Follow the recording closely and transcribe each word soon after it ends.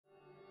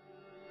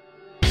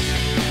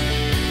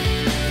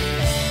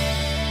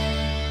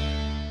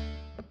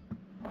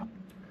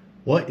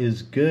What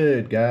is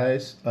good,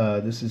 guys?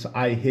 This is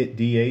I Hit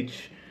DH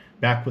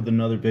back with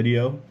another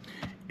video,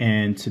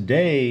 and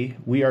today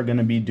we are going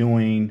to be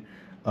doing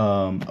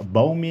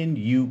Bowman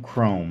U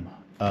Chrome.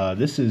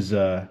 This is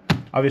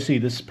obviously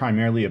this is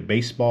primarily a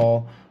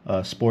baseball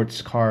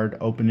sports card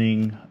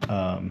opening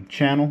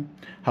channel.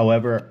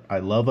 However, I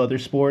love other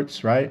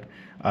sports, right?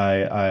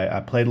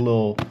 I played a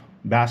little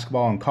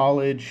basketball in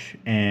college,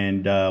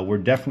 and we're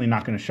definitely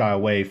not going to shy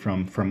away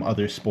from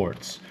other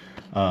sports.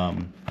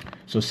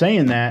 So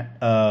saying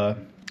that,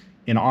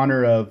 in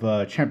honor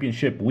of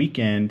championship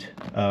weekend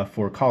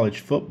for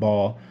college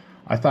football,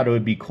 I thought it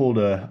would be cool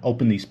to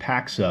open these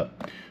packs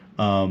up.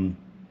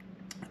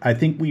 I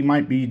think we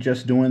might be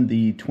just doing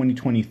the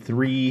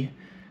 2023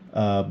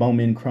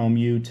 Bowman Chrome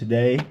U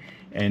today,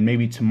 and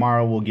maybe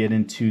tomorrow we'll get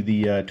into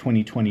the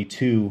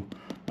 2022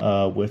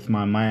 with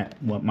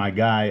my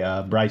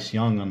guy Bryce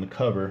Young on the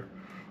cover.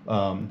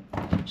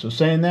 So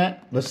saying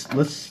that,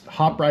 let's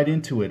hop right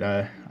into it.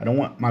 I don't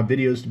want my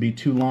videos to be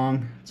too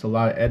long. It's a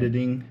lot of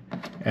editing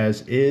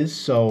as is,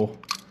 so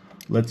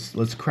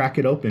let's crack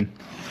it open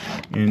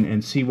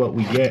and see what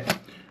we get.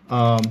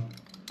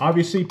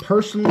 Obviously,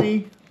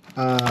 personally,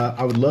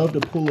 I would love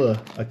to pull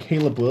a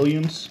Caleb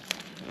Williams.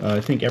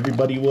 I think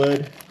everybody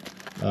would.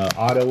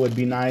 Auto would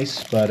be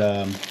nice, but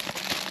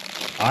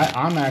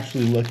I'm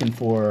actually looking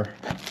for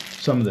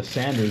some of the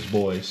Sanders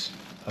boys,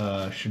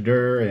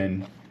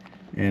 Shadur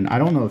and I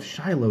don't know if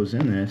Shiloh's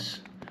in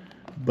this,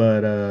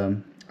 but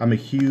I'm a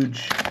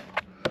huge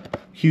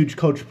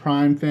Coach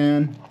Prime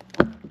fan.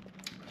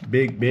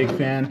 Big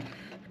fan.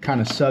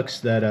 Kind of sucks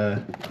that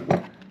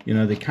you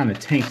know, they kind of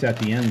tanked at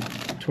the end,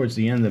 towards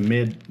the end of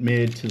the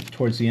mid to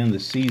towards the end of the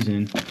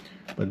season.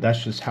 But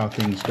that's just how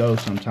things go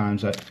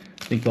sometimes. I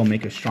think they'll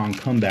make a strong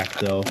comeback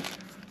though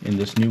in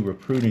this new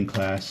recruiting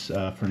class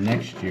for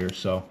next year.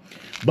 So,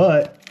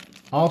 but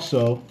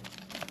also,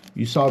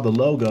 you saw the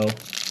logo.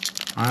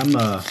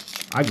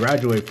 I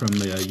graduated from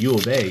the U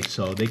of A,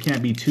 so they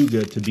can't be too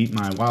good to beat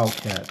my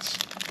Wildcats,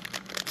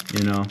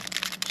 you know.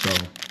 So,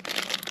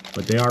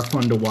 but they are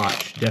fun to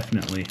watch,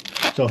 definitely.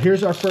 So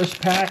here's our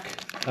first pack.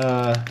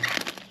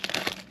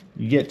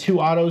 You get 2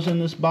 autos in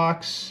this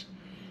box.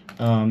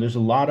 There's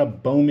a lot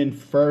of Bowman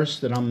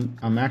first that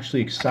I'm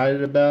actually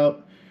excited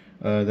about,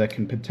 that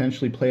can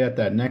potentially play at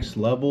that next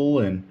level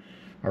and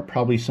are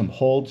probably some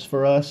holds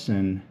for us.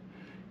 And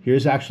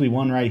here's actually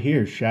one right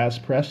here, Shaz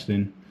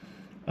Preston.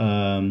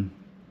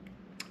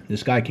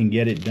 This guy can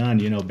get it done.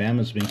 You know,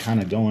 Bama's been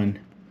kind of going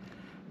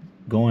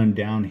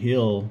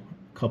downhill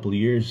a couple of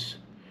years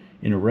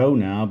in a row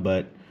now,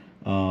 but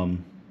I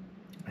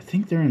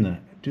think they're in the,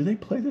 do they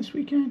play this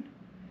weekend?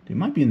 They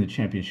might be in the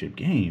championship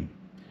game.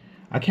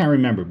 I can't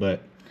remember,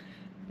 but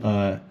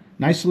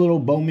nice little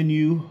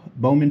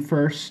Bowman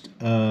first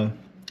for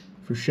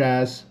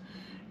Shaz.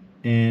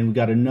 And we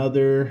got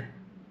another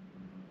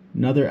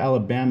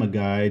Alabama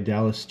guy,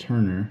 Dallas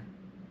Turner.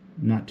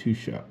 Not too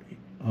sharp.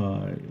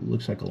 It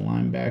looks like a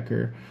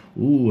linebacker.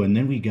 Ooh, and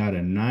then we got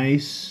a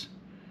nice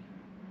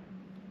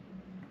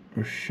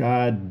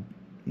Rashad.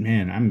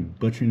 Man, I'm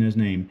butchering his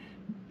name.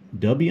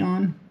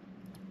 Dubion.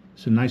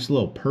 It's a nice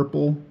little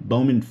purple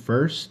Bowman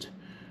first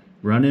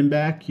running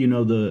back. You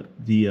know, the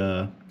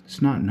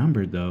it's not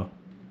numbered though.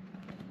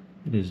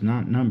 It is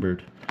not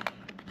numbered.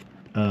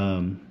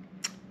 Arkansas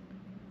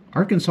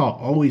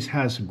always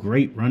has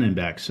great running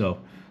backs, so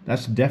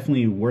that's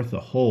definitely worth a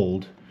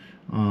hold.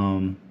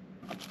 I'm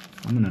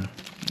gonna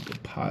make a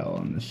pile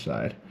on this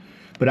side,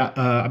 but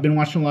I've been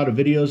watching a lot of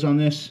videos on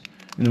this,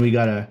 and then we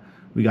got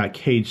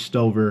Cade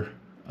Stover,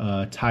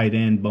 tight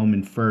end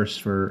Bowman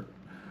first for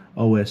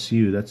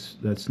OSU.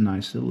 That's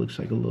nice. It looks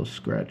like a little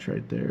scratch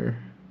right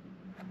there,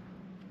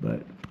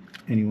 but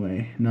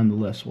anyway,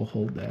 nonetheless, we'll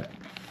hold that.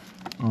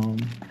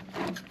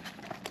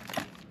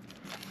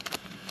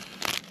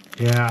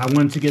 Yeah, I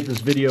wanted to get this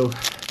video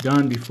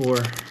done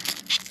before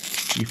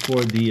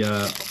the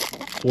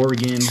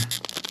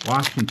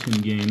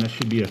Oregon-Washington game. That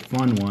should be a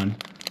fun one.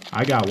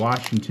 I got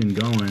Washington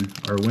going,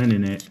 or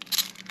winning it,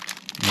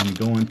 and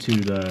going to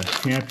the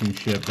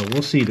championship. But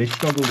we'll see. They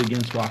struggled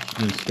against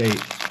Washington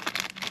State.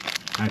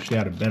 I actually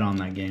had a bet on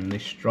that game. They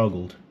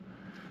struggled.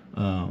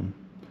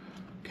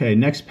 Okay,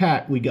 next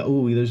pack we got.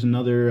 Ooh, there's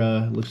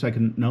another. Looks like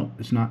no,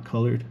 it's not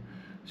colored.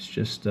 It's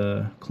just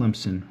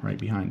Clemson right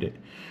behind it.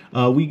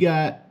 We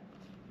got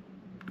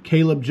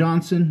Caleb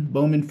Johnson,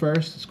 Bowman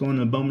first. It's going in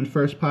the Bowman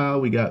first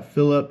pile. We got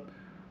Philip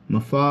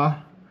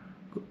Mafa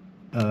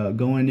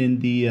going in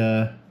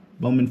the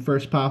Bowman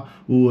first pile.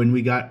 Ooh, and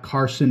we got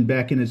Carson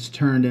Beck, and it's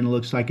turned and it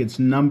looks like it's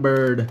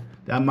numbered.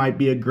 That might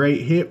be a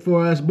great hit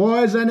for us,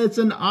 boys, and it's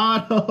an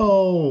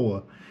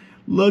auto.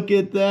 Look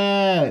at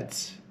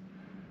that.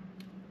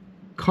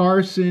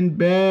 Carson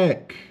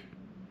Beck.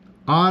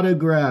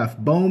 Autograph.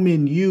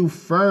 Bowman U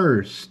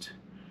first.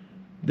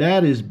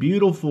 That is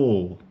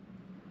beautiful.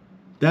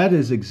 That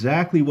is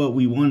exactly what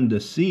we wanted to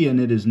see, and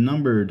it is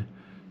numbered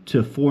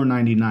to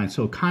 499.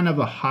 So kind of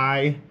a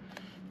high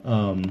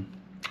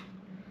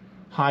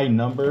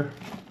number,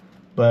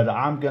 but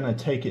I'm gonna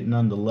take it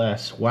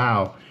nonetheless.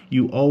 Wow,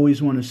 you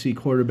always want to see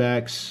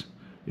quarterbacks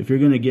if you're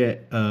going to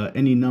get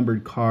any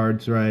numbered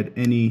cards, right,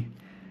 any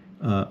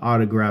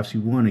autographs,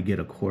 you want to get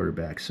a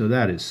quarterback. So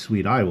that is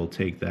sweet. I will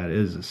take that. It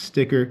is a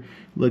sticker.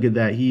 Look at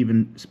that. He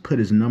even put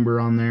his number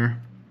on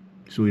there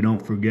so we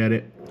don't forget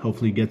it.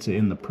 Hopefully he gets it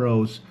in the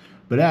pros.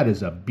 But that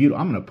is a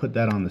beautiful, I'm going to put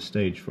that on the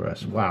stage for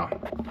us. Wow.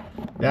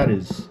 That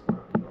is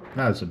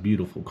a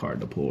beautiful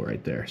card to pull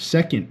right there.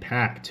 Second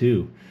pack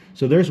too.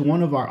 So there's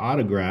one of our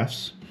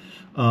autographs.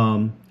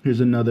 Here's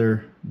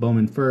another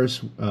Bowman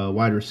first,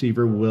 wide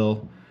receiver,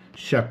 Will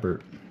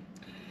Shepard.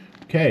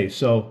 Okay,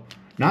 so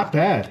not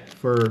bad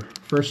for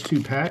first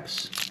two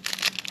packs.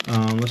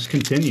 Let's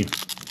continue.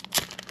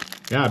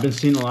 Yeah, I've been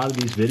seeing a lot of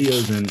these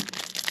videos and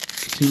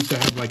it seems to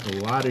have like a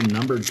lot of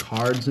numbered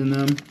cards in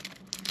them.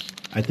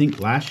 I think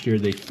last year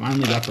they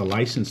finally got the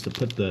license to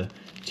put the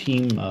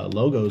team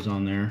logos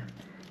on there.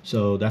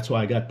 So that's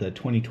why I got the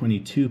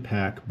 2022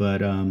 pack.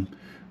 But, oh,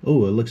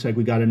 it looks like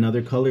we got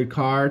another colored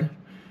card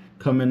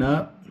coming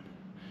up.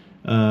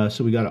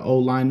 So we got an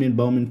O-lineman,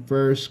 Bowman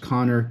first,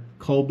 Connor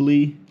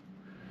Cobley.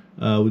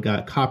 We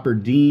got Copper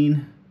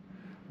Dean,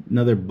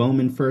 another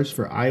Bowman first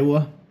for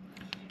Iowa.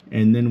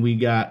 And then we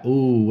got,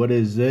 ooh, what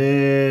is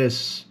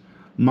this?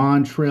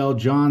 Montrell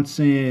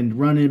Johnson,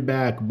 running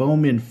back,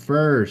 Bowman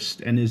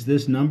first. And is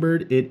this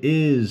numbered? It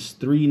is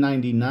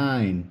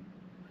 $3.99.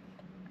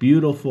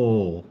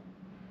 Beautiful.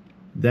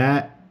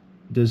 That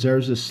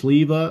deserves a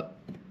sleeve up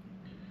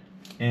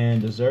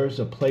and deserves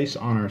a place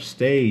on our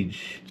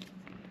stage.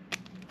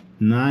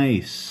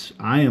 Nice.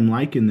 I am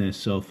liking this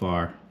so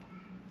far.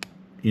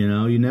 You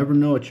know, you never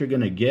know what you're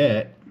going to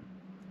get.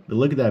 But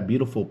look at that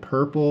beautiful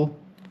purple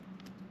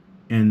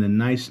and the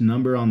nice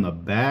number on the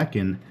back.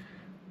 And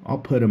I'll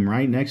put him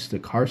right next to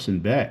Carson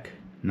Beck.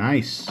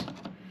 Nice.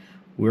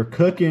 We're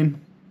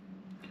cooking.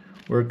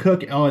 We're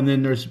cooking. Oh, and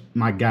then there's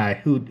my guy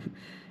who,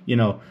 you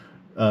know,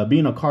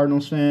 being a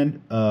Cardinals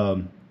fan,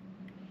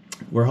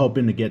 we're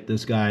hoping to get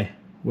this guy.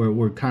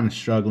 We're kind of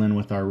struggling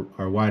with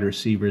our wide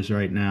receivers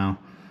right now.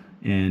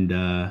 And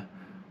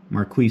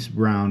Marquise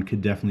Brown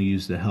could definitely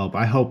use the help.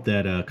 I hope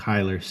that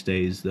Kyler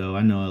stays, though.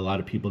 I know a lot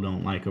of people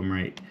don't like him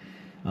right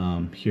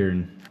here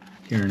in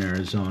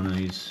Arizona.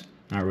 He's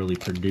not really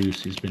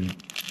produced. He's been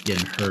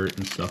getting hurt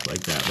and stuff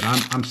like that. But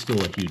I'm still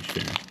a huge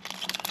fan.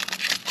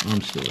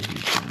 I'm still a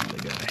huge fan of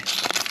the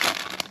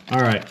guy.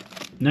 All right,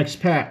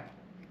 next pack.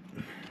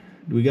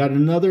 We got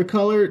another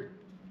color.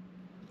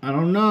 I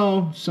don't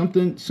know.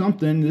 Something.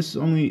 This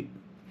only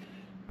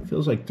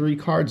feels like 3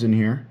 cards in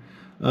here.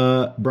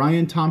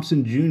 Brian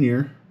Thompson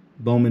Jr.,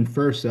 Bowman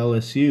first,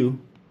 LSU.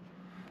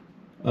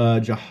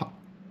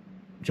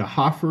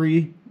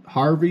 Jahafri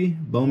Harvey,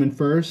 Bowman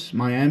first,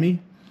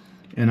 Miami.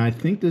 And I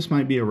think this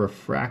might be a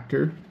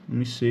refractor. Let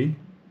me see.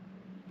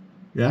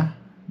 Yeah,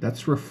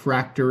 that's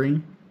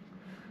refractoring.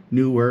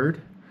 New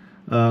word.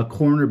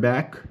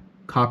 Cornerback,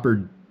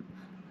 Copper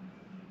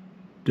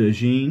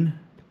Dejean.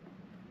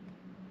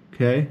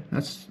 Okay,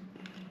 that's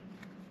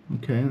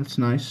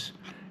nice.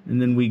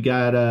 And then we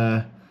got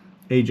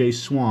AJ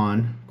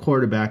Swan,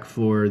 quarterback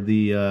for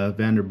the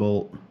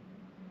Vanderbilt.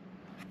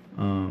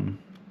 Blanking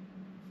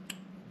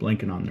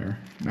on their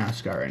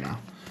mascot right now.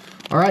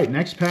 All right,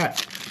 next pack.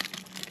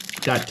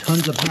 Got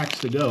tons of packs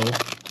to go.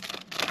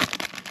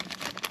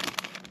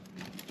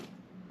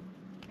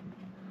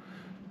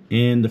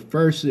 And the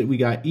first that we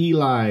got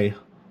Eli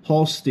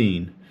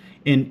Holstein.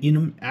 And, you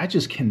know, I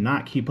just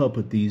cannot keep up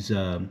with these,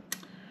 you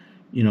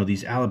know,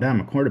 these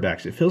Alabama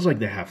quarterbacks. It feels like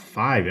they have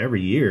 5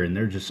 every year, and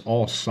they're just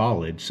all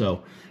solid.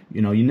 So,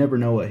 you know, you never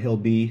know what he'll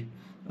be.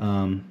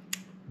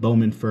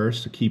 Bowman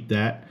first, to keep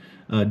that.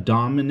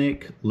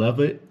 Dominic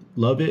Lovett,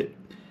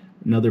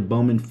 another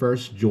Bowman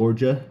first,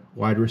 Georgia,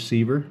 wide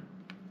receiver.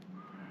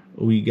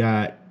 We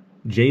got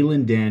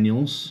Jalen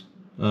Daniels,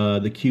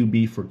 the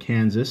QB for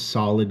Kansas,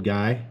 solid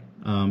guy.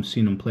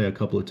 Seen him play a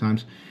couple of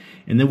times.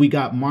 And then we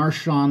got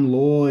Marshawn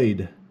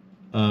Lloyd,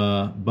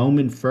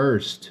 Bowman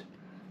first,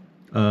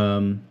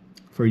 for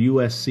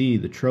USC,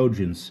 the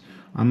Trojans.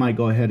 I might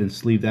go ahead and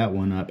sleeve that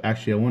one up.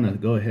 Actually, I want to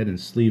go ahead and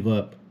sleeve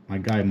up my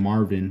guy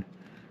Marvin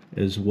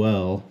as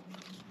well.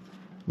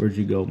 Where'd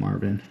you go,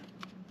 Marvin?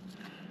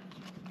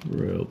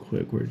 Real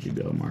quick, where'd you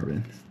go,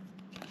 Marvin?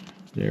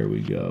 There we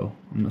go.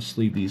 I'm going to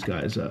sleeve these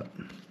guys up.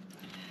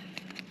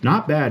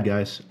 Not bad,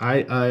 guys.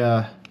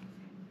 Not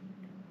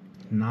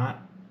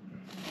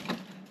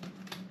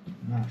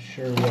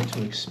sure what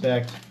to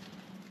expect.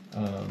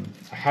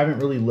 I haven't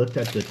really looked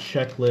at the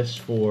checklist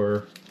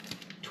for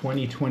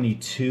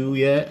 2022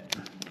 yet.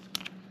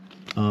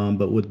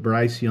 But with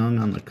Bryce Young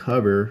on the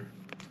cover,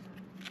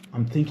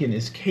 I'm thinking,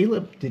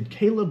 did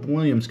Caleb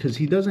Williams, because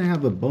he doesn't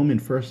have a Bowman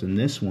first in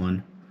this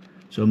one,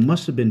 so it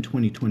must have been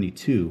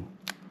 2022,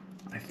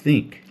 I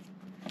think.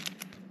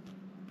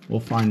 We'll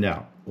find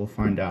out. We'll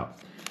find out.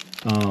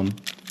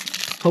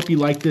 Hope you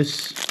like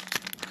this.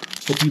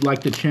 Hope you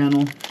like the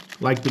channel.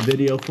 Like the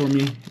video for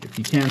me. If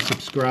you can,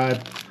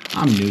 subscribe.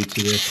 I'm new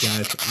to this,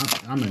 guys.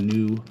 I'm a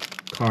new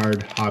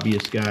card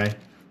hobbyist guy,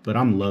 but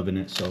I'm loving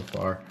it so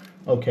far.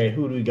 Okay,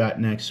 who do we got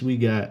next? We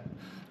got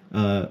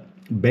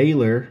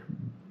Baylor,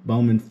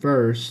 Bowman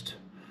first.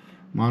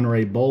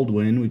 Monterey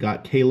Baldwin. We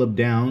got Caleb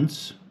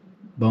Downs,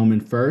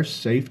 Bowman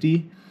first,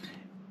 safety.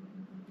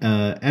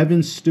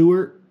 Evan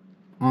Stewart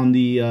on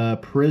the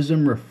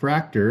Prism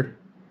Refractor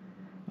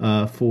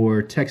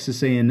for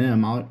Texas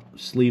A&M. I'll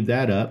sleeve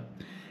that up.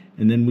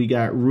 And then we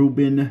got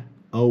Ruben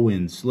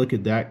Owens. Look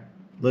at that.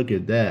 Look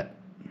at that.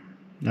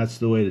 That's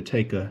the way to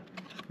take a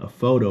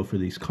photo for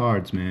these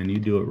cards, man. You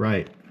do it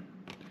right.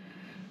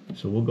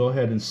 So we'll go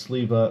ahead and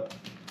sleeve up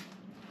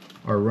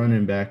our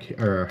running back,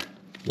 or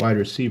wide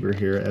receiver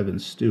here, Evan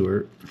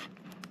Stewart.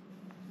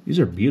 These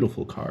are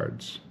beautiful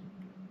cards.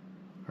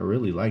 I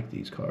really like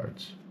these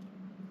cards.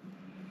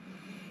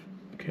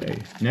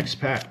 Okay, next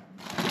pack.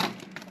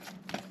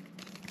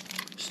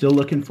 Still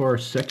looking for our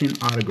second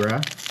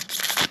autograph.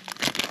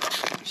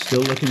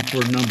 Still looking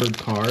for numbered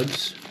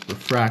cards,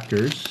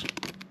 refractors.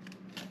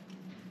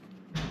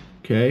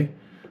 Okay,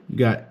 we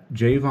got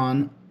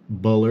Javon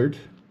Bullard,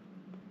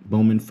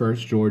 Bowman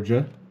first,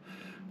 Georgia.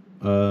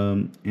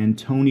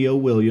 Antonio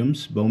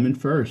Williams, Bowman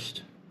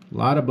first. A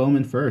lot of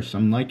Bowman first.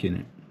 I'm liking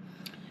it.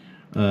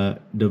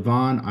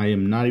 Devon, I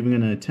am not even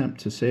going to attempt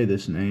to say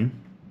this name.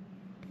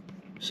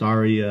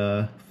 Sorry,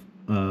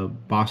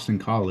 Boston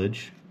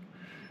College.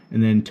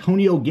 And then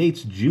Antonio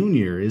Gates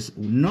Jr. is,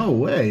 no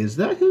way, is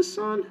that his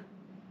son?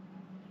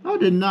 I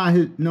did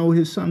not know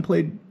his son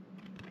played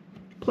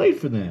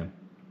for them.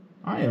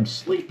 I am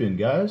sleeping,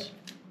 guys.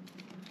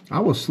 I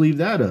will sleeve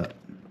that up.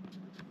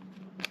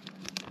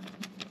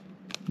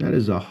 That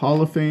is a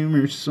Hall of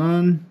Famer's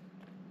son.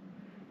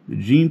 The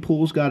gene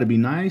pool's got to be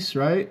nice,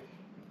 right?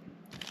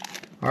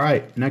 All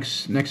right,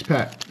 next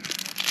pack.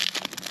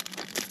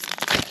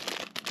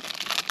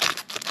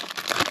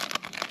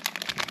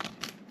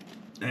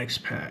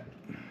 Next pack.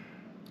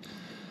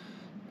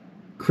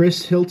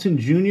 Chris Hilton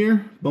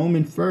Jr.,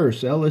 Bowman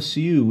first,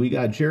 LSU. We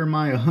got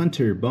Jeremiah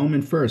Hunter,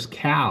 Bowman first,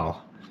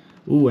 Cal.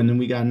 Ooh, and then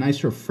we got a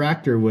nice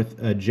refractor with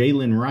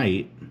Jalen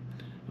Wright,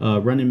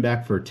 running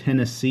back for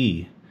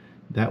Tennessee.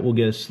 That will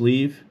get a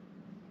sleeve.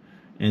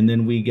 And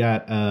then we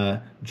got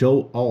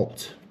Joe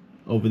Alt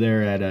over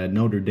there at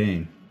Notre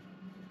Dame.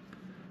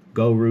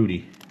 Go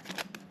Rudy.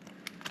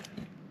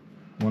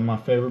 One of my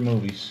favorite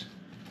movies.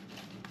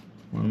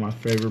 One of my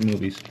favorite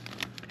movies.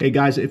 Hey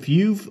guys, if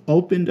you've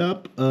opened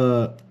up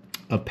a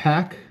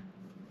pack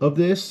of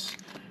this,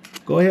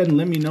 go ahead and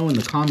let me know in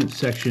the comment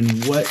section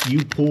what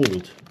you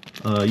pulled.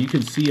 You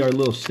can see our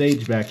little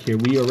stage back here.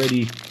 We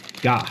already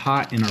got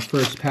hot in our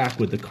first pack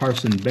with the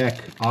Carson Beck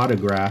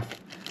autograph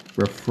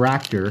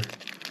refractor,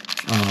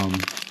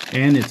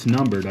 and it's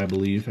numbered, I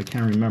believe. I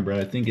can't remember.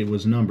 I think it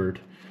was numbered.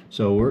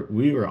 So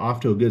we were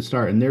off to a good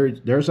start. And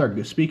there's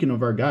our, speaking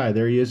of our guy,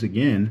 there he is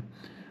again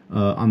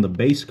on the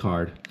base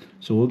card.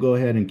 So we'll go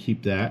ahead and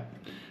keep that.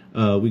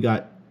 We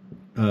got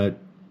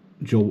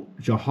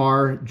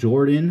Jahar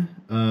Jordan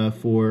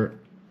for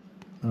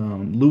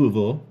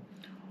Louisville.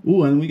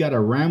 Ooh, and we got a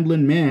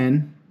Rambling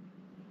Man,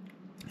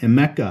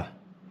 Emeka.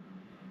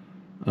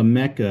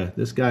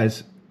 This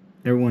guy's,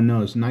 everyone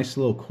knows, nice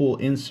little cool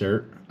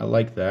insert. I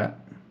like that.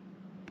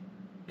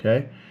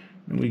 Okay.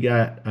 And we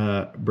got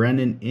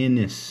Brandon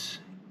Ennis,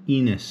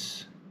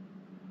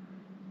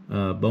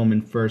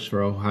 Bowman first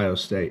for Ohio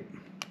State.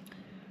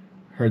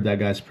 Heard that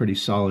guy's pretty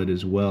solid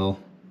as well.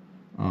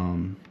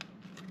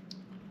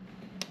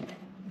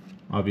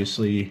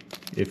 Obviously,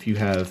 if you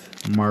have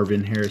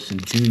Marvin Harrison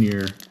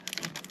Jr.,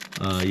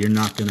 you're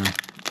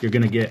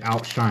gonna get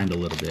outshined a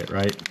little bit,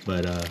 right?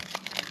 But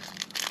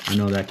I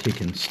know that kid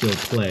can still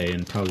play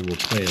and probably will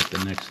play at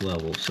the next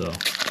level, so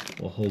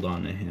we'll hold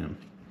on to him.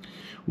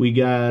 We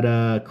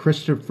got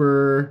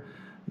Christopher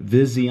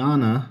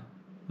Viziana,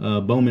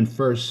 Bowman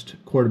first,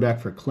 quarterback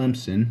for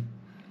Clemson.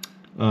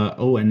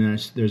 Oh, and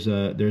there's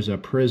a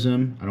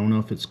prism. I don't know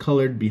if it's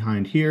colored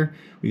behind here.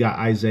 We got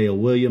Isaiah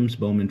Williams,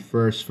 Bowman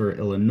first for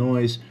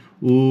Illinois.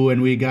 Ooh,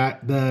 and we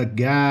got the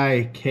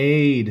guy,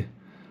 Cade,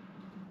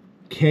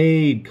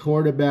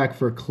 quarterback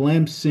for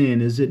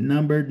Clemson. Is it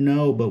numbered?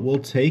 No, but we'll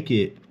take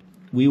it.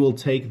 We will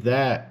take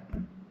that.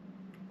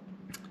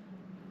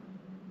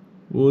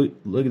 Ooh,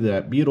 look at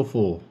that.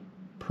 Beautiful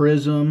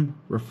prism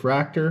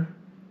refractor.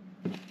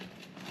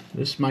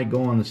 This might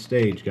go on the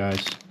stage,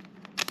 guys.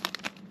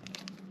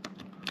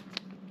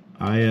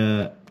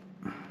 I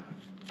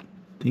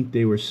think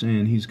they were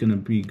saying he's going to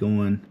be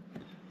going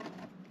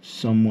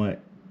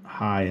somewhat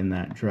high in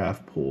that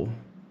draft pool.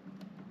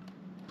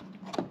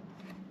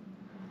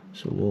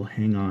 So we'll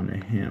hang on to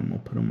him. We'll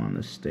put him on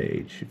the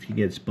stage if he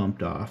gets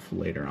bumped off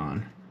later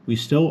on. We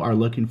still are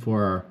looking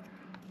for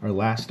our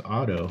last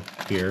auto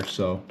here,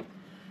 so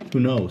who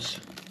knows?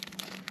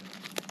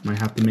 Might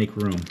have to make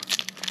room.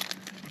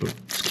 But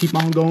let's keep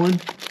on going.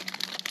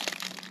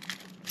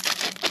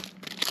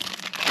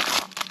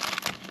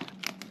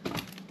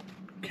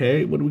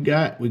 Okay, what do we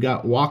got? We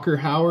got Walker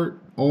Howard,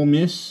 Ole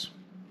Miss.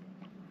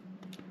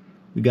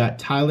 We got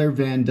Tyler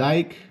Van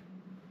Dyke.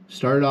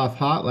 Started off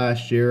hot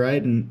last year,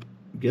 right? And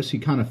I guess he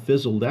kind of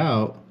fizzled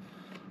out.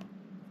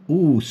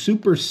 Ooh,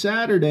 Super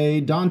Saturday,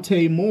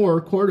 Dante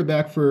Moore,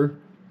 quarterback for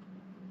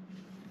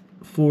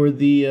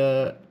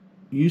the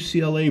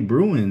UCLA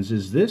Bruins.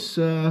 Is this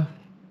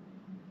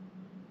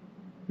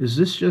Is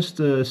this just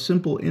a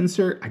simple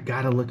insert? I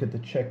gotta look at the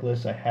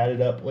checklist. I had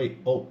it up. Wait,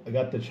 oh, I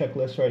got the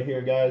checklist right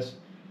here, guys.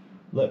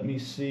 Let me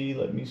see,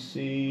 let me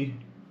see.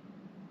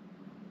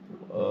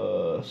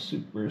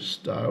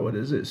 Superstar, what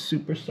is it?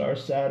 Superstar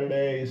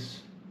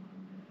Saturdays.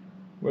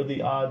 Where are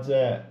the odds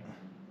at?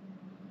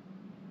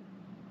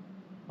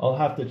 I'll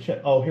have to check.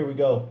 Oh, here we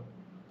go.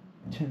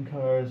 10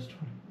 cards,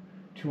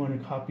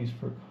 200 copies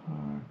per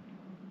card.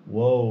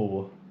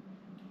 Whoa.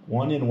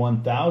 1 in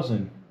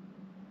 1,000.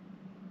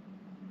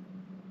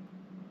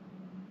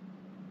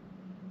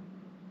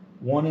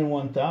 1 in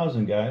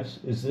 1,000, guys.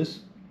 Is this?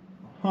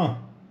 Huh.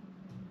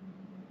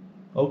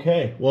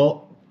 Okay.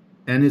 Well,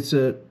 and it's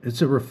a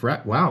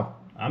refract. Wow.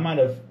 I might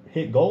have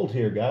hit gold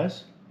here,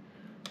 guys.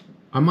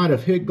 I might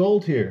have hit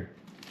gold here.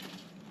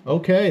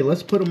 Okay,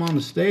 let's put him on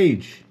the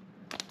stage.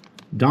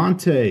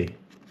 Dante,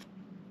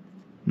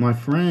 my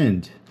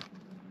friend.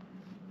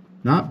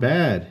 Not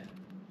bad.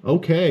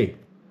 Okay.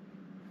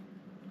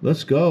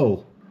 Let's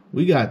go.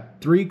 We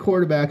got 3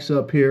 quarterbacks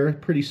up here.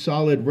 Pretty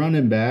solid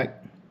running back.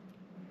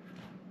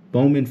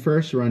 Bowman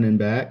first running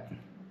back.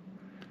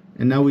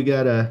 And now we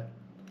got a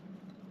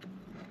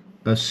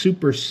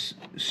super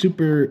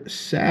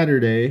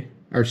Saturday,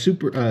 or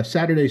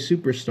Saturday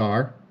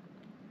superstar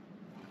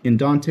in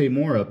Dante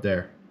Moore up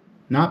there.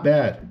 Not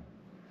bad.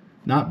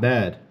 Not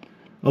bad.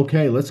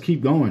 Okay, let's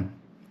keep going.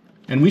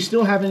 And we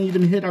still haven't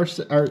even hit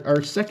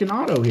our second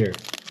auto here.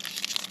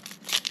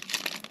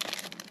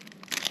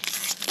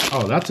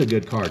 Oh, that's a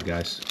good card,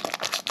 guys.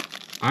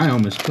 I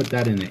almost put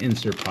that in the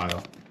insert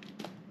pile.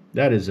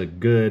 That is a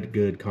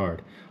good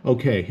card.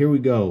 Okay, here we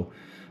go.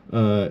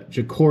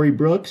 Ja'Cory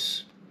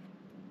Brooks.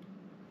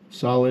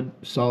 Solid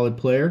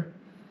player.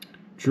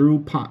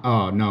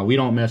 Oh, no, we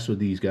don't mess with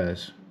these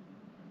guys.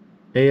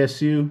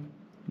 ASU,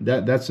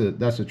 that's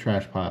a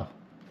trash pile.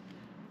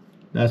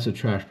 That's a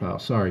trash pile.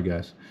 Sorry,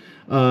 guys.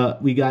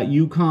 We got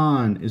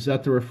UConn. Is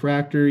that the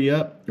refractor?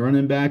 Yep.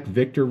 Running back,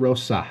 Victor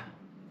Rosa.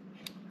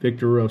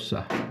 Victor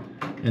Rosa.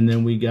 And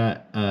then we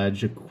got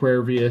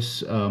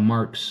Jaquarius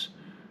Marks.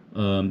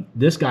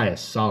 This guy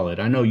is solid.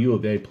 I know U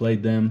of A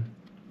played them.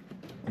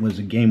 Was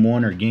it game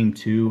 1 or game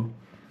 2?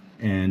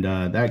 And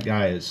that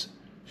guy is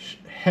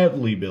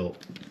heavily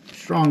built.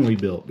 Strongly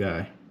built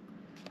guy.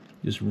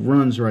 Just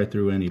runs right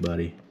through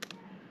anybody.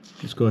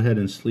 Let's go ahead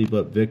and sleeve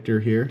up Victor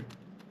here.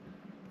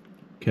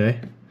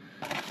 Okay.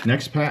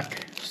 Next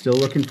pack. Still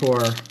looking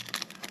for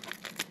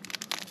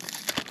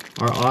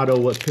our auto.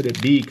 What could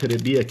it be? Could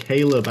it be a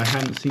Caleb? I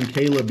haven't seen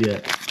Caleb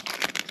yet.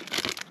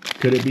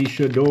 Could it be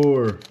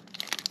Shador?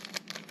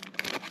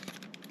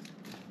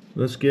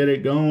 Let's get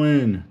it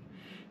going.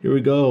 Here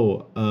we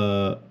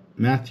go.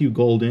 Matthew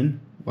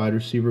Golden, wide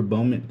receiver,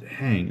 Bowman.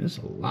 Dang, there's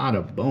a lot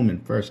of Bowman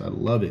first. I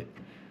love it.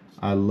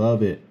 I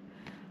love it.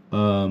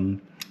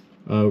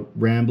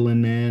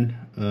 Ramblin' Man,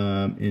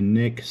 and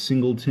Nick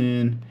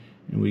Singleton,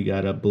 and we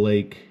got a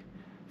Blake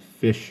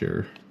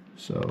Fisher.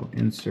 So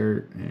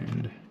insert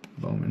and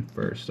Bowman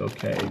first.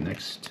 Okay,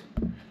 next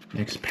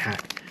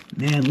pack.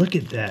 Man, look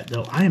at that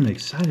though. I am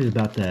excited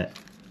about that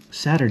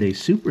Saturday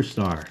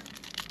Superstar.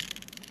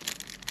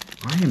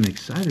 I am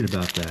excited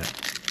about that.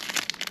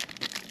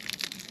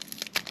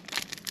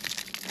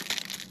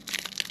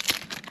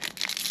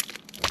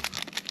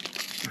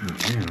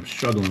 Oh man, I'm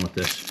struggling with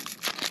this.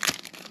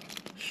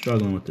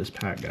 Struggling with this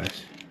pack,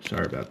 guys.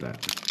 Sorry about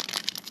that.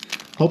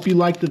 Hope you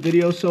liked the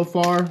video so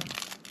far.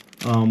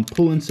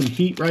 Pulling some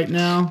heat right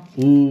now.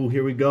 Ooh,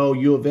 here we go.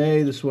 U of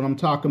A. This is what I'm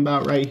talking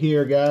about right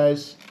here,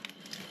 guys.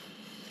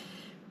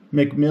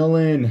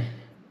 McMillan.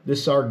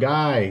 This is our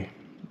guy.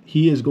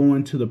 He is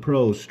going to the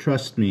pros.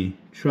 Trust me.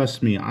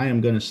 Trust me. I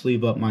am going to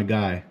sleeve up my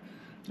guy.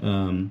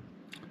 And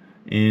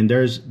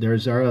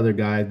there's our other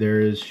guy. There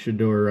is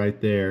Shador right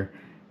there.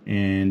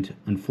 And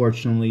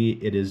unfortunately,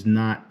 it is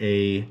not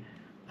a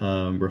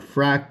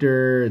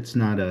refractor. It's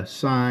not a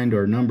signed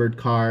or numbered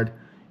card.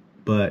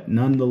 But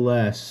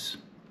nonetheless,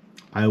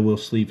 I will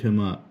sleeve him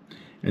up.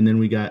 And then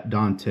we got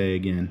Dante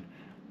again.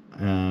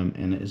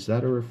 And is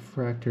that a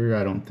refractor?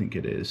 I don't think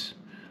it is.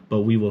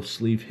 But we will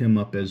sleeve him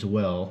up as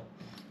well.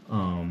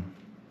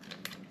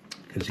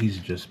 Because he's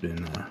just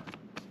been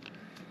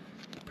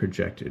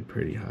projected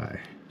pretty high.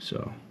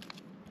 So,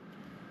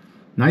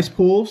 nice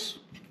pulls.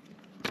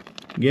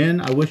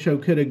 Again, I wish I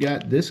could have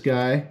got this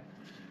guy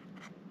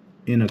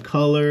in a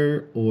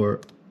color or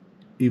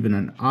even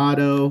an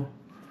auto,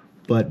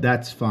 but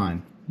that's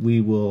fine. We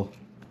will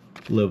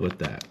live with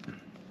that.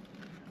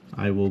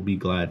 I will be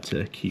glad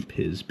to keep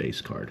his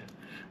base card.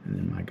 And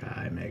then my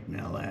guy,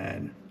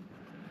 McMillan.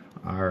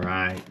 All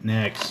right,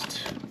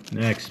 next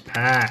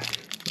pack.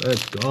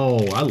 Let's go.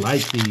 I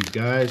like these,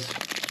 guys.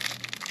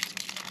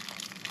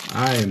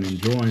 I am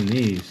enjoying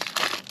these.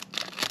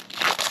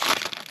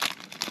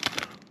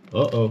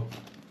 Uh-oh.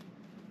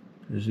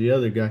 There's the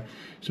other guy.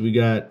 So we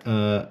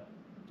got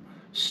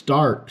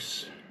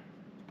Starks,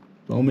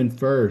 Bowman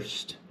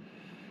first,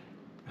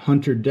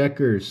 Hunter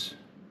Deckers,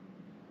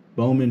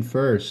 Bowman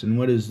first. And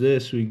what is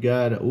this? We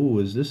got, ooh,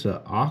 is this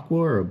a aqua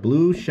or a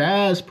blue?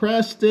 Shaz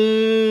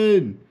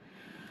Preston.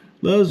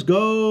 Let's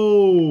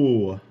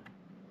go.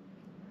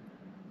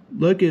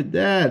 Look at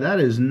that. That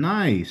is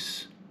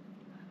nice.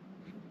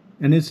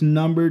 And it's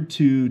numbered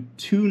to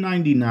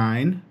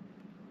 299.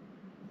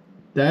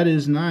 That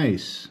is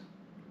nice.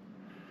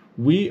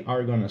 We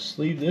are going to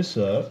sleeve this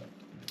up.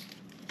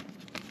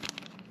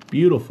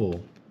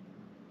 Beautiful.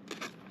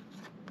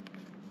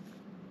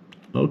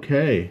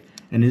 Okay.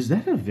 And is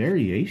that a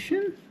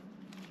variation?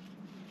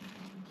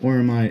 Or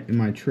am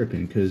I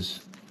tripping?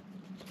 Because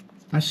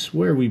I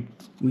swear we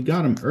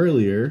got them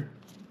earlier.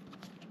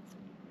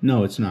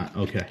 No, it's not.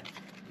 Okay.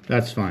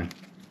 That's fine.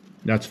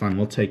 That's fine.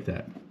 We'll take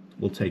that.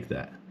 We'll take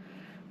that.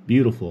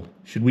 Beautiful.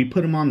 Should we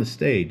put them on the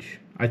stage?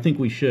 I think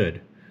we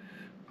should.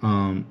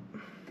 Don't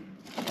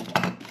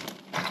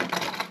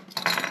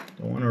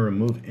want to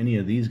remove any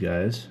of these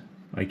guys.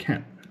 I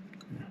can't.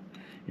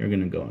 You're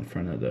gonna go in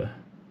front of the.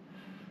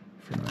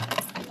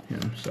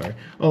 Him. Sorry.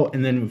 Oh,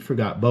 and then we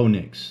forgot Bo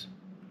Nix.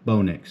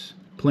 Bo Nix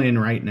playing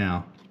right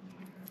now.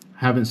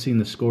 Haven't seen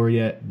the score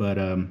yet, but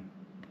I'm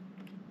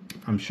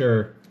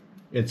sure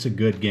it's a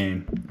good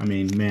game. I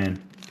mean,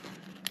 man,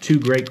 two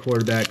great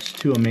quarterbacks,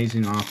 two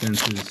amazing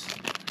offenses.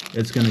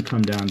 It's going to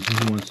come down to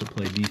who wants to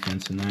play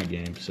defense in that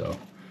game. So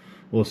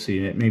we'll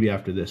see. Maybe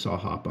after this, I'll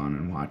hop on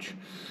and watch.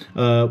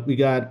 We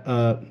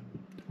got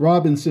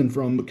Robinson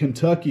from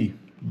Kentucky,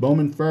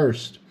 Bowman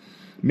first.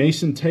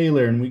 Mason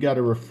Taylor, and we got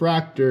a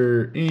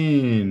refractor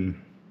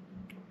in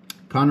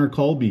Connor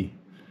Colby.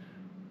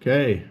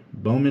 Okay,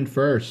 Bowman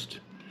first.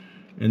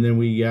 And then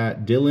we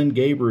got Dylan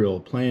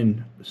Gabriel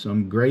playing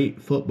some great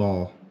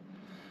football.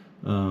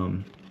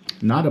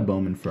 Not a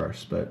Bowman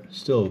first, but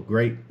still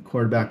great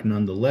quarterback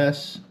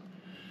nonetheless.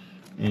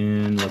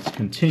 And let's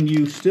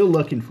continue. Still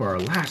looking for our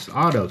last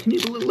auto. Can you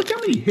look how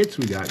many hits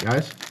we got,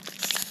 guys?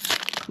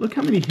 Look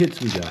how many hits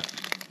we got.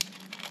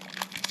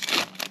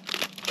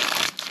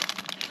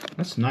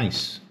 That's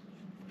nice.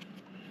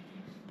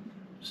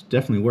 It's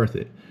definitely worth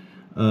it.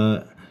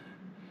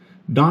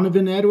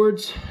 Donovan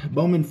Edwards,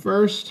 Bowman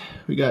first.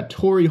 We got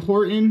Torrey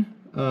Horton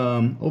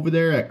over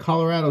there at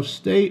Colorado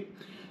State.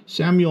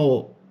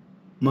 Samuel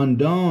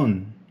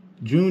Mondon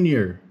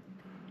Jr.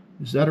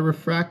 Is that a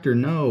refractor?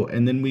 No.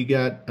 And then we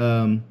got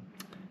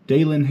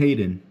Dalen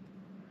Hayden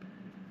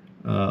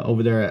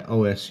over there at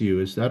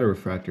OSU. Is that a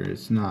refractor?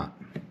 It's not.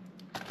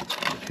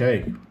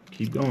 Okay,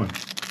 keep going.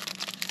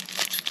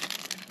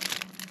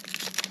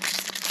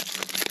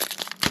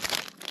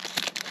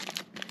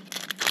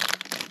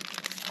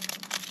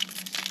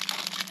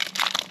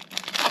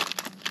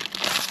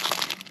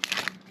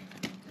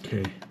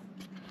 Okay,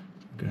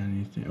 got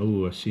anything?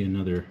 Oh, I see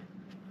another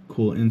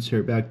cool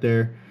insert back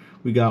there.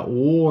 We got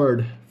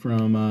Ward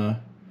from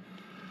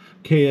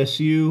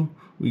KSU.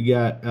 We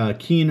got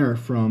Keener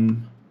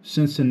from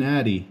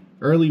Cincinnati.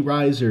 Early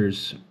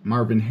risers,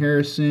 Marvin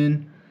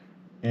Harrison.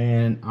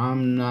 And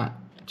I'm not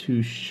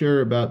too sure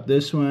about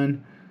this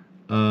one.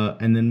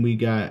 And then we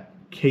got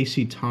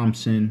Casey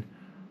Thompson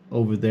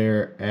over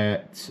there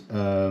at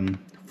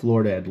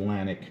Florida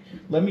Atlantic.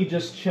 Let me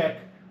just check.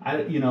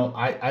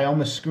 I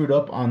almost screwed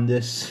up on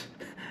this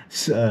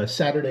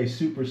Saturday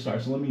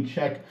Superstar. So let me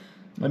check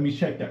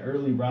the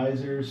early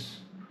risers.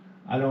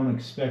 I don't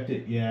expect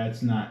it. Yeah,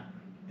 it's not.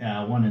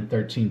 1 in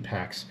 13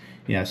 packs.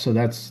 Yeah, so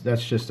that's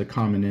just a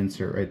common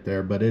insert right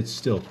there, but it's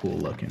still cool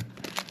looking,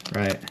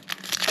 right?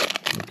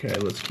 Okay,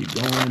 let's keep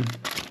going.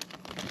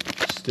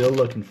 Still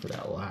looking for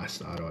that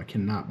last auto. I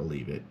cannot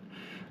believe it.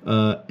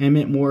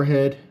 Emmett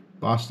Moorhead,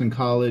 Boston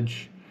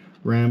College,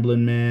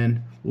 Ramblin'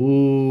 Man.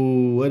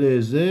 Ooh, what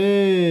is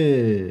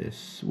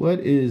this? What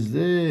is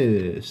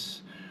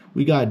this?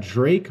 We got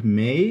Drake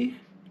May.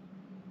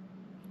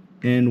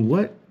 And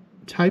what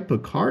type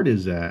of card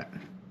is that?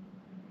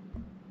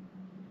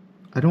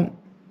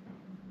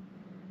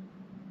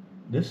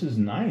 This is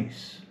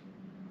nice.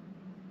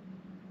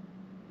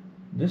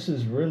 This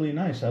is really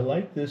nice. I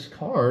like this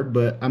card,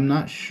 but I'm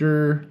not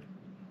sure.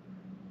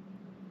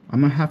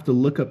 I'm going to have to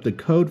look up the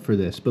code for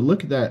this. But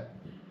look at that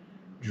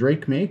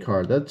Drake May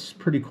card. That's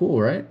pretty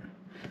cool, right?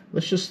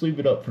 Let's just leave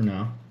it up for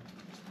now.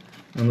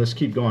 And let's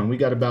keep going. We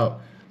got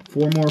about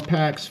 5 more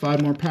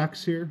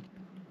packs here.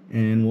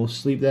 And we'll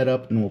sleeve that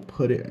up and we'll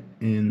put it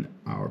in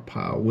our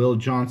pile. Will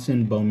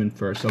Johnson, Bowman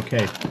first.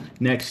 Okay,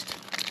 next.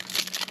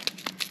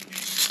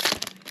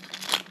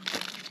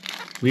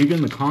 Leave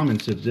in the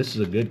comments if this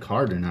is a good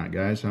card or not,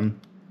 guys. I'm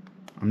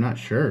not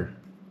sure.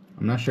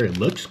 I'm not sure. It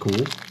looks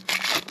cool.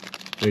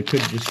 But it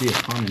could just be a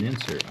common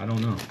insert. I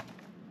don't know.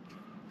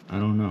 I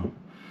don't know.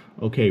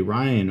 Okay,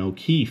 Ryan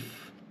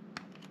O'Keefe.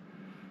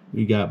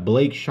 We got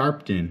Blake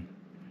Sharpton.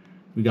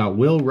 We got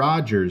Will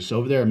Rogers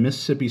over there at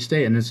Mississippi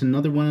State. And it's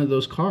another one of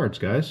those cards,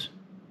 guys.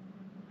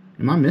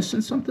 Am I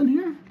missing something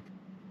here?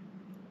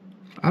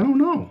 I don't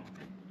know.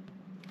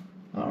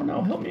 I don't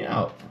know. Help me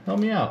out. Help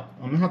me out.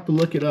 I'm going to have to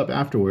look it up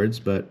afterwards,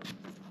 but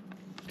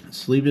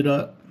sleeve it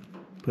up.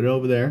 Put it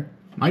over there.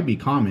 Might be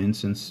common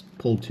since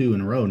pulled 2 in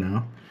a row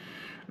now.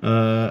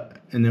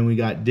 And then we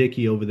got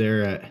Dickey over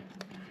there at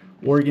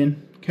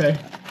Oregon. Okay.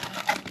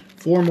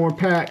 4 more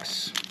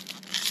packs.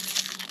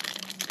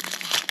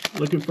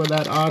 Looking for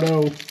that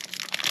auto.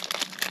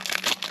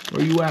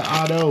 Where you at,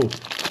 auto?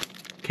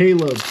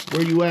 Caleb,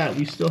 where you at?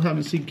 We still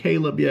haven't seen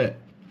Caleb yet.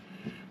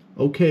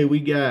 Okay, we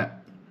got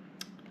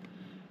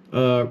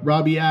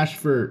Robbie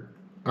Ashford,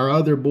 our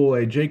other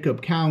boy,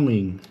 Jacob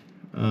Cowling,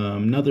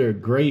 another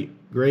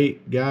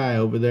great guy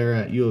over there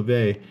at U of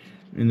A.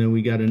 And then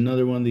we got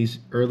another one of these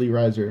early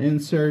riser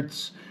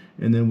inserts.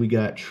 And then we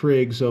got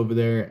Triggs over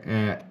there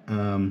at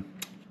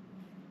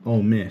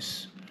Ole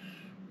Miss.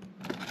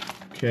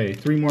 Okay,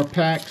 3 more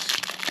packs.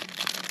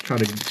 Try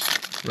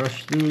to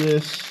rush through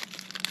this.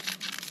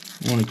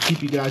 I don't want to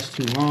keep you guys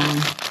too long.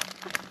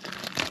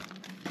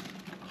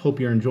 Hope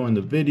you're enjoying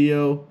the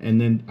video.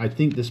 And then I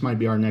think this might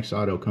be our next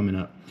auto coming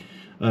up.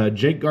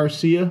 Jake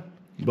Garcia,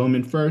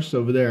 Bowman first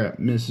over there at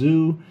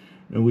Mizzou.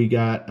 And we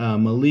got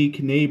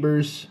Malik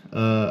Neighbors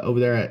over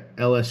there at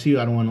LSU.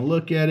 I don't want to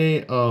look at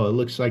it. Oh, it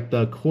looks like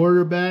the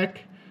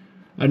quarterback.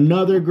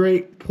 Another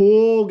great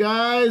pull,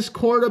 guys.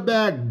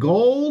 Quarterback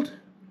gold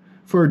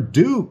for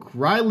Duke.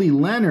 Riley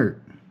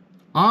Leonard.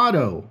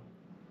 Auto.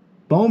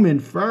 Bowman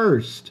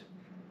first.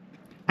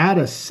 Out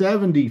of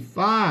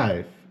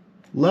 75.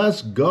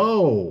 Let's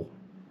go.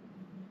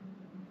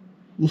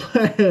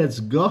 Let's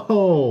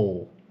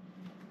go.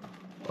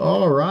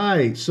 All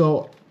right.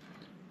 So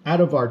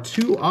out of our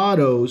 2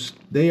 autos,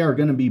 they are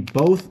going to be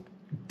both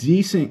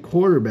decent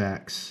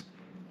quarterbacks.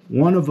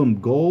 One of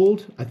them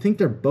gold. I think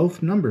they're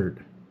both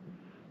numbered.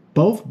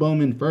 Both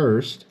Bowman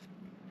first.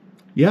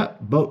 Yeah,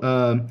 both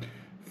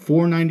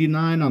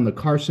 499 on the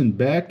Carson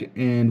Beck,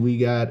 and we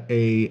got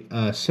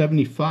a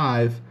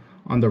 75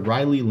 on the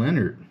Riley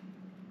Leonard.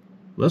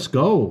 Let's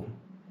go.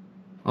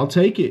 I'll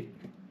take it.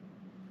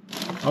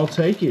 I'll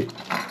take it.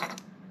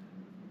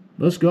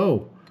 Let's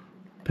go.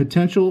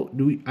 Potential.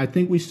 I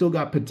think we still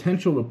got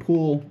potential to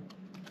pull.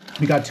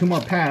 We got 2 more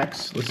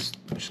packs. Let's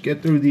just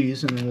get through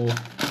these, and then we'll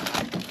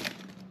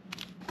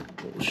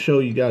show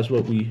you guys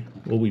what we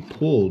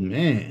pulled.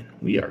 Man,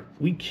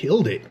 we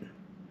killed it.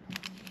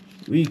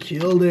 We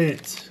killed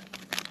it.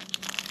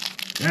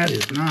 That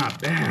is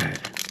not bad.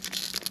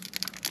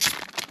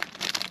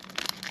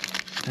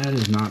 That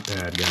is not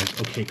bad, guys.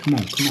 Okay, come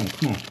on.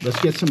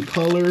 Let's get some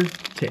color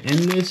to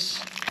end this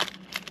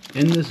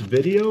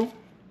video.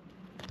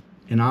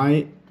 And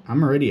I'm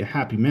already a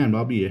happy man, but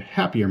I'll be a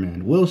happier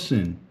man.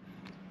 Wilson,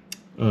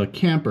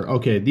 Camper.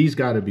 Okay, these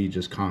got to be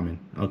just common.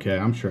 Okay,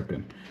 I'm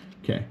tripping.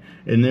 Okay,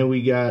 and then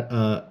we got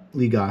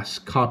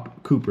Ligas,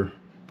 Cooper.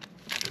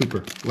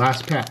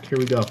 Last pack. Here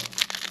we go.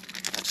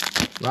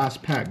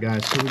 Last pack,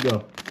 guys. Here we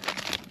go.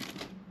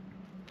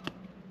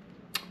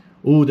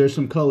 Ooh, there's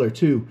some color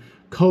too.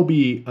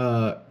 Kobe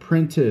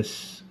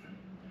Prentice,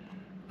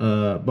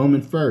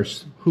 Bowman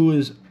first. Who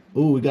is?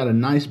 Ooh, we got a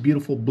nice,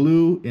 beautiful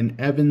blue in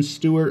Evan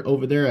Stewart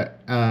over there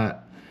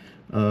at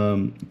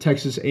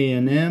Texas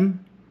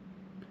A&M.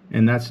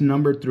 And that's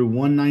numbered through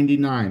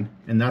 199.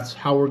 And that's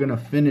how we're going to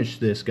finish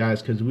this,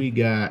 guys, because we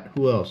got,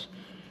 who else?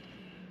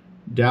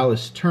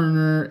 Dallas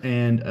Turner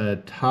and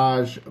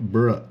Taj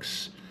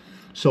Brooks.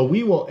 So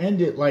we will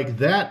end it like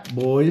that,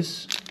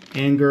 boys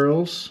and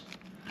girls.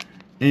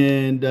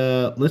 And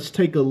let's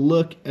take a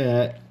look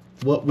at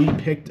what we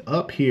picked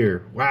up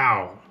here.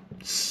 Wow.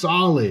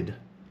 Solid.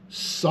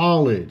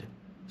 So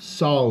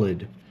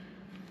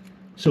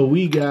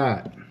we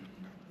got,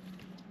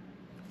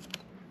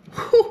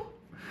 whew,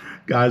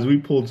 guys, we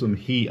pulled some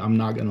heat. I'm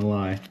not gonna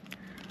lie.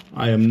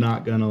 I am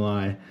not gonna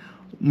lie.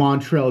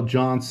 Montrell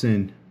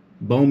Johnson,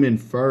 Bowman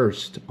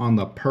first on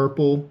the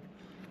purple,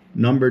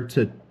 numbered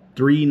to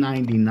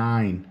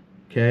 399.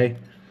 Okay,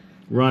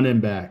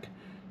 running back.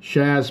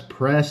 Shaz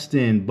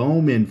Preston,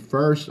 Bowman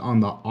first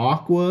on the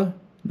aqua,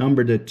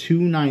 numbered to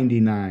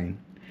 299.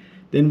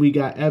 Then we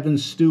got Evan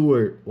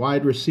Stewart,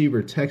 wide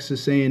receiver,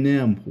 Texas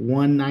A&M,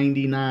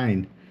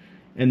 199.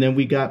 And then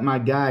we got my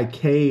guy,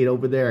 Cade,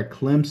 over there at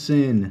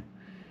Clemson.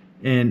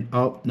 And,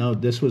 oh, no,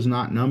 this was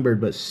not numbered,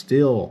 but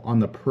still on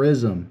the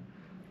Prism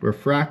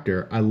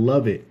refractor. I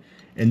love it.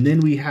 And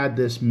then we had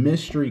this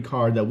mystery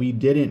card that we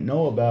didn't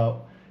know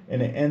about,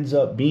 and it ends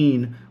up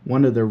being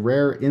one of the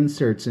rare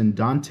inserts in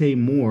Dante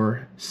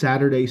Moore,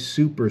 Saturday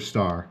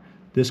Superstar.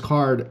 This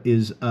card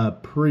is a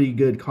pretty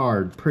good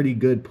card, pretty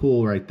good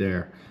pull right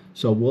there.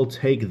 So we'll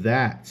take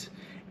that.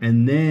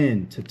 And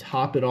then to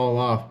top it all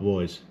off,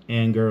 boys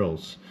and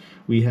girls,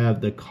 we have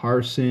the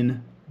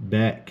Carson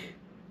Beck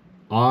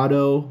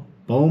auto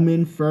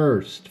Bowman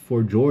first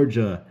for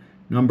Georgia,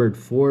 numbered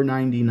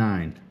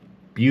 499.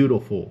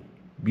 Beautiful,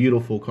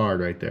 beautiful card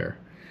right there.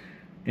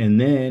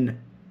 And then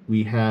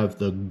we have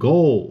the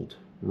gold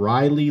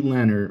Riley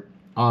Leonard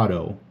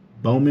auto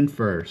Bowman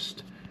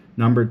first,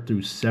 numbered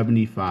through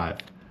 75.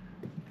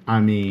 I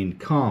mean,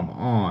 come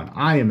on.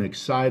 I am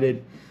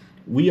excited.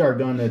 We are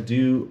going to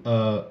do,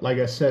 like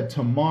I said,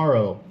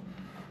 tomorrow,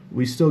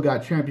 we still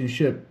got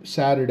championship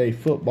Saturday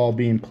football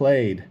being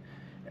played.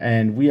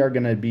 And we are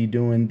going to be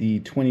doing the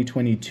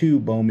 2022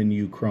 Bowman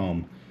U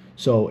Chrome.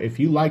 So if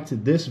you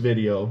liked this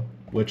video,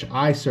 which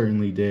I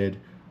certainly did,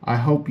 I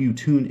hope you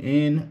tune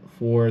in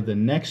for the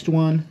next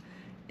one.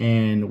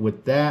 And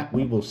with that,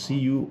 we will see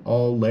you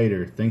all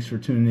later. Thanks for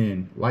tuning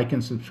in. Like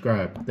and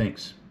subscribe.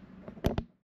 Thanks.